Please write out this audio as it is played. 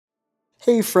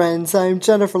Hey friends, I'm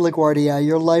Jennifer LaGuardia,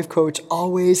 your life coach,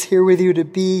 always here with you to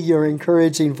be your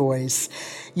encouraging voice.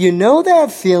 You know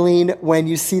that feeling when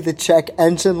you see the check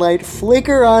engine light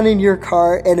flicker on in your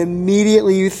car and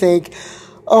immediately you think,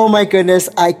 oh my goodness,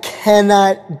 I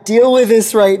cannot deal with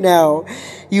this right now.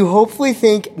 You hopefully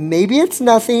think maybe it's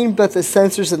nothing but the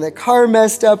sensors in the car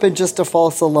messed up and just a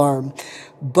false alarm.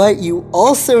 But you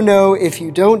also know if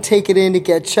you don't take it in to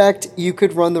get checked, you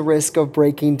could run the risk of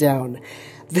breaking down.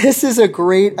 This is a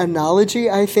great analogy,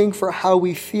 I think, for how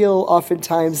we feel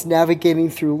oftentimes navigating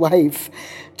through life.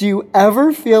 Do you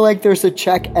ever feel like there's a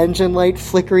check engine light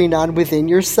flickering on within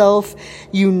yourself?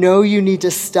 You know you need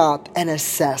to stop and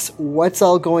assess what's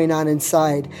all going on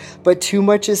inside, but too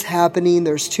much is happening.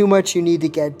 There's too much you need to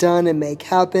get done and make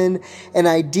happen, and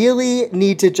ideally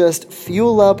need to just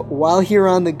fuel up while you're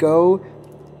on the go.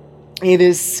 It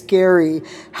is scary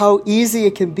how easy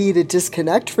it can be to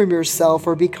disconnect from yourself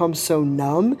or become so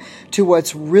numb to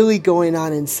what's really going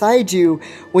on inside you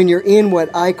when you're in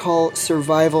what I call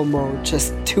survival mode.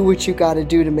 Just do what you got to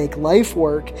do to make life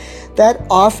work. That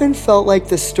often felt like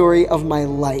the story of my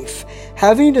life.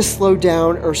 Having to slow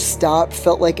down or stop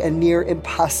felt like a near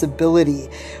impossibility.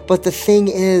 But the thing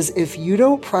is, if you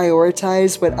don't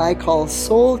prioritize what I call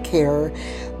soul care,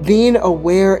 being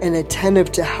aware and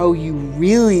attentive to how you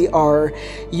really are,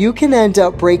 you can end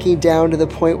up breaking down to the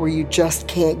point where you just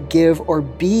can't give or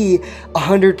be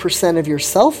 100% of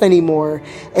yourself anymore.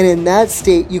 And in that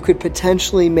state, you could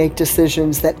potentially make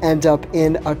decisions that end up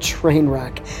in a train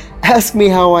wreck. Ask me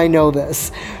how I know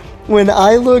this. When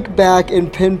I look back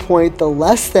and pinpoint the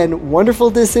less than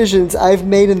wonderful decisions I've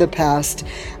made in the past,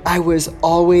 I was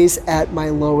always at my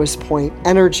lowest point,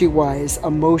 energy-wise,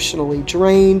 emotionally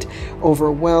drained,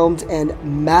 overwhelmed, and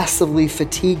massively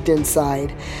fatigued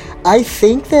inside. I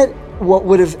think that what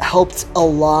would have helped a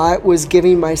lot was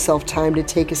giving myself time to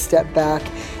take a step back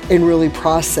and really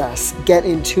process, get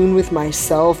in tune with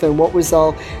myself and what was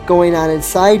all going on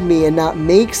inside me, and not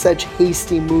make such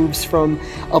hasty moves from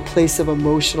a place of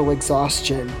emotional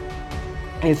exhaustion.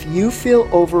 If you feel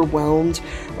overwhelmed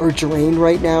or drained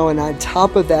right now, and on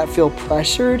top of that feel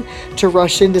pressured to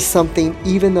rush into something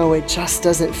even though it just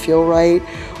doesn't feel right,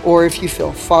 or if you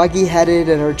feel foggy-headed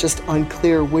and are just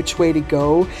unclear which way to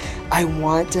go, I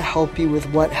want to help you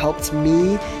with what helped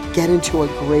me get into a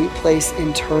great place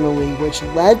internally, which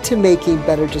led to making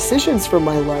better decisions for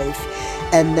my life.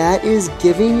 And that is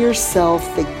giving yourself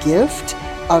the gift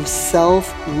of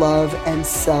self-love and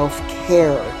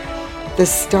self-care. The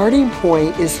starting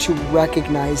point is to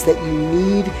recognize that you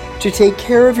need to take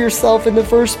care of yourself in the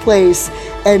first place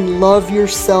and love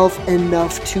yourself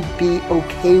enough to be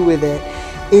okay with it.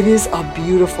 It is a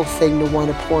beautiful thing to want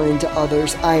to pour into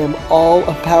others. I am all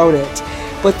about it.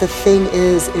 But the thing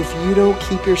is, if you don't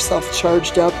keep yourself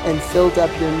charged up and filled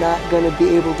up, you're not going to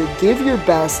be able to give your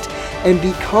best and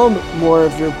become more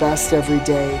of your best every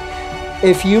day.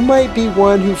 If you might be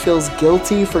one who feels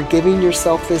guilty for giving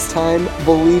yourself this time,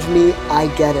 believe me,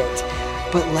 I get it.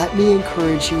 But let me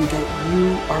encourage you that you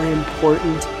are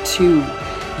important too.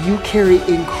 You carry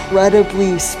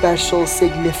incredibly special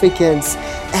significance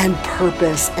and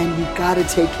purpose, and you got to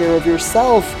take care of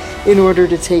yourself in order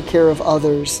to take care of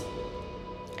others.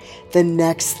 The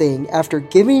next thing, after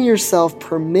giving yourself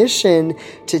permission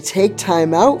to take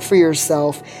time out for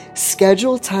yourself,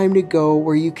 schedule time to go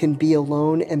where you can be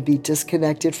alone and be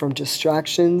disconnected from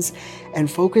distractions and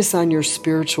focus on your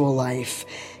spiritual life.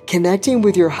 Connecting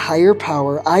with your higher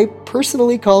power, I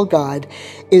personally call God,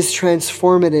 is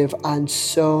transformative on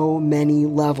so many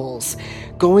levels.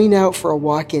 Going out for a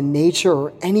walk in nature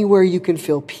or anywhere you can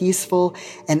feel peaceful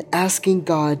and asking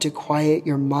God to quiet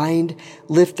your mind,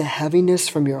 lift the heaviness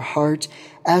from your heart,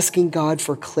 asking God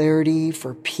for clarity,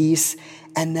 for peace,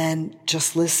 and then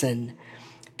just listen.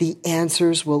 The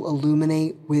answers will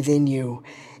illuminate within you.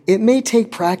 It may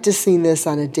take practicing this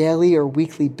on a daily or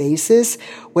weekly basis,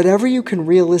 whatever you can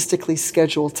realistically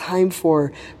schedule time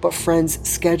for. But friends,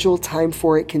 schedule time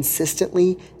for it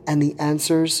consistently and the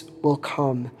answers will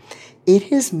come. It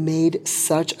has made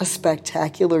such a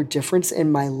spectacular difference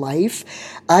in my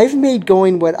life. I've made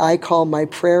going what I call my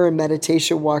prayer and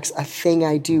meditation walks a thing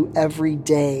I do every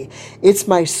day. It's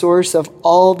my source of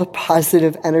all the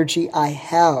positive energy I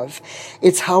have.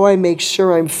 It's how I make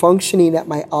sure I'm functioning at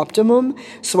my optimum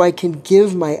so I can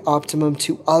give my optimum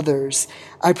to others.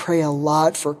 I pray a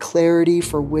lot for clarity,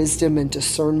 for wisdom and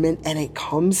discernment, and it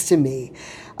comes to me.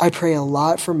 I pray a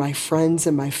lot for my friends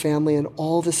and my family and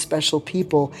all the special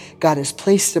people God has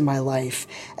placed in my life,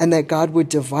 and that God would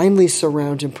divinely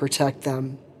surround and protect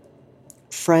them.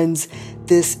 Friends,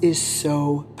 this is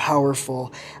so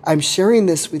powerful. I'm sharing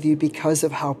this with you because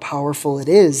of how powerful it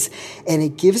is, and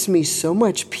it gives me so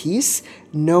much peace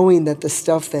knowing that the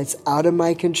stuff that's out of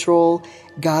my control,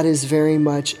 God is very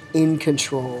much in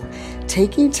control.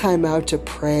 Taking time out to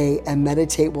pray and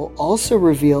meditate will also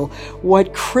reveal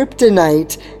what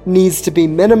kryptonite needs to be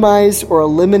minimized or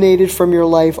eliminated from your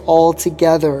life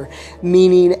altogether,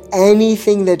 meaning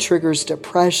anything that triggers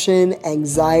depression,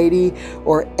 anxiety,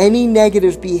 or any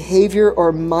negative behavior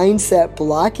or mindset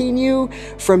blocking you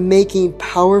from making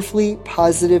powerfully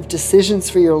positive decisions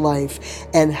for your life,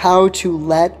 and how to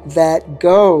let that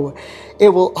go. It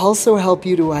will also help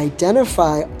you to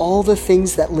identify all the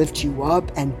things that lift you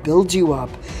up and build you up.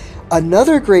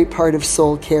 Another great part of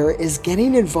soul care is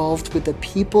getting involved with the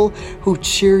people who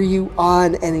cheer you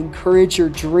on and encourage your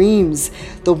dreams,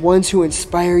 the ones who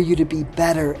inspire you to be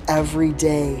better every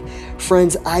day.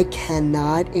 Friends, I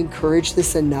cannot encourage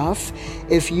this enough.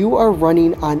 If you are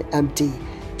running on empty,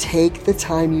 take the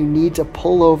time you need to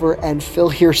pull over and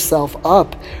fill yourself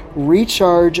up,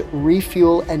 recharge,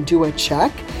 refuel, and do a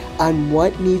check on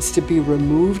what needs to be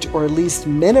removed or at least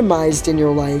minimized in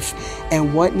your life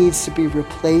and what needs to be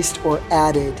replaced or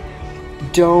added.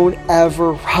 Don't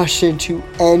ever rush into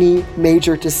any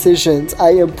major decisions.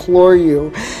 I implore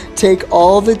you, take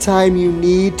all the time you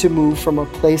need to move from a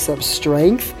place of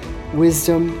strength,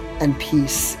 wisdom, and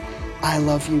peace. I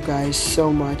love you guys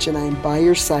so much, and I'm by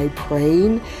your side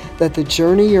praying that the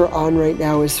journey you're on right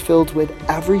now is filled with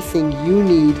everything you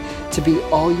need to be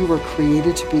all you were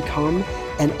created to become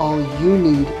and all you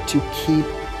need to keep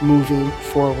moving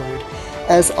forward.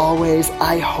 As always,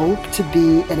 I hope to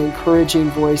be an encouraging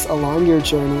voice along your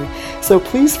journey. So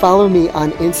please follow me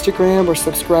on Instagram or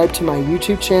subscribe to my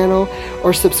YouTube channel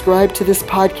or subscribe to this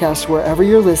podcast wherever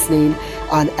you're listening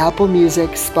on Apple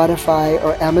Music, Spotify,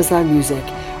 or Amazon Music.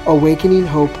 Awakening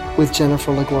Hope with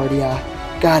Jennifer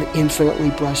LaGuardia. God infinitely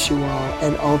bless you all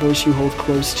and all those you hold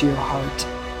close to your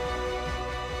heart.